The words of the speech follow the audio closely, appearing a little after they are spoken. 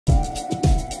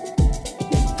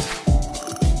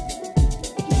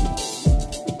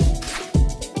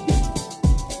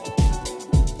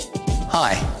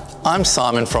I'm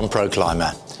Simon from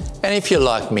Proclima, and if you're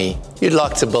like me, you'd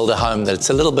like to build a home that's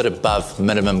a little bit above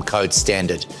minimum code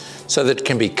standard so that it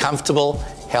can be comfortable,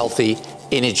 healthy,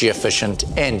 energy efficient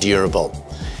and durable.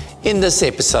 In this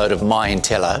episode of My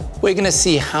INTELLO, we're going to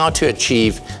see how to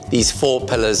achieve these 4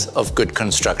 pillars of good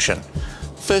construction.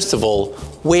 First of all,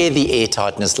 where the air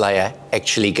tightness layer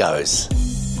actually goes.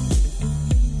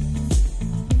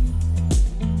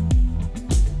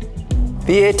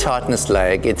 The air tightness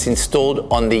layer gets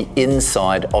installed on the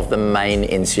inside of the main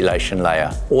insulation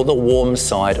layer, or the warm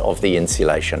side of the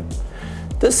insulation.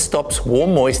 This stops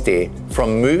warm moist air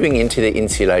from moving into the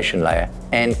insulation layer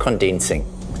and condensing.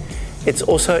 It's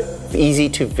also easy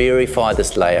to verify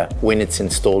this layer when it's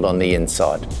installed on the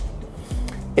inside.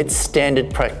 It's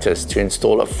standard practice to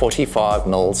install a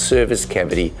 45mm service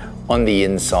cavity on the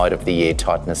inside of the air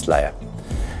tightness layer.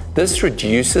 This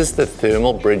reduces the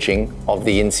thermal bridging of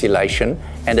the insulation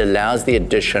and allows the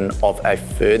addition of a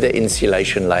further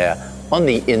insulation layer on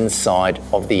the inside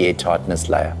of the air tightness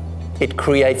layer. It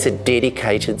creates a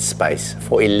dedicated space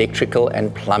for electrical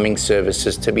and plumbing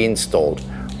services to be installed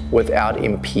without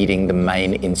impeding the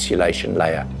main insulation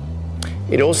layer.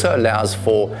 It also allows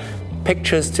for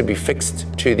pictures to be fixed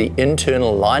to the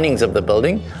internal linings of the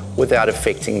building without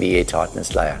affecting the air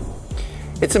tightness layer.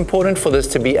 It's important for this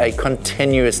to be a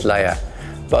continuous layer,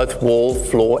 both wall,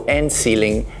 floor and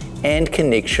ceiling, and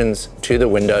connections to the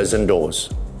windows and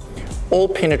doors. All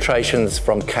penetrations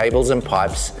from cables and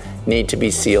pipes need to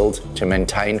be sealed to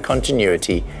maintain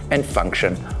continuity and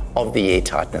function of the air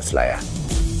tightness layer.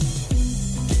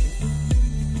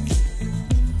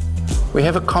 We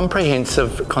have a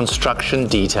comprehensive construction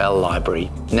detail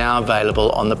library now available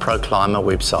on the Proclima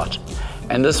website,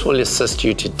 and this will assist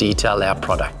you to detail our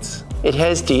products. It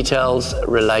has details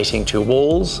relating to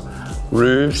walls,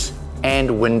 roofs,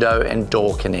 and window and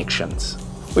door connections.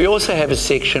 We also have a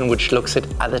section which looks at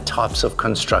other types of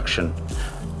construction.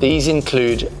 These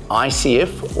include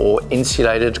ICF, or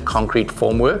insulated concrete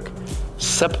formwork,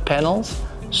 SIP panels,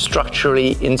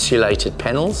 structurally insulated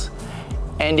panels,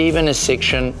 and even a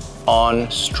section on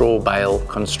straw bale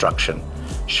construction,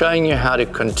 showing you how to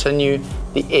continue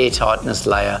the air tightness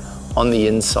layer on the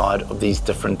inside of these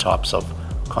different types of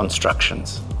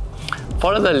constructions.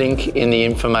 Follow the link in the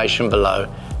information below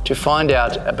to find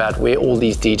out about where all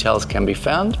these details can be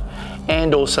found,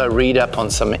 and also read up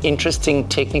on some interesting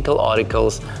technical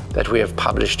articles that we have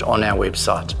published on our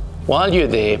website. While you're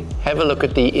there, have a look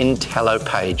at the INTELLO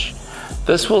page.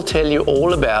 This will tell you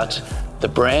all about the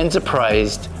brand's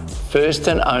appraised first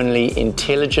and only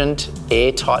intelligent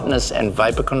air tightness and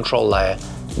vapor control layer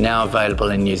now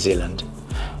available in New Zealand,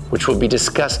 which will be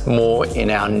discussed more in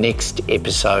our next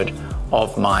episode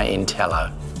of My INTELLO.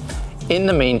 In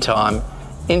the meantime,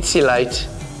 insulate,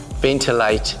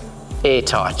 ventilate,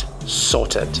 airtight,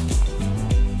 sorted.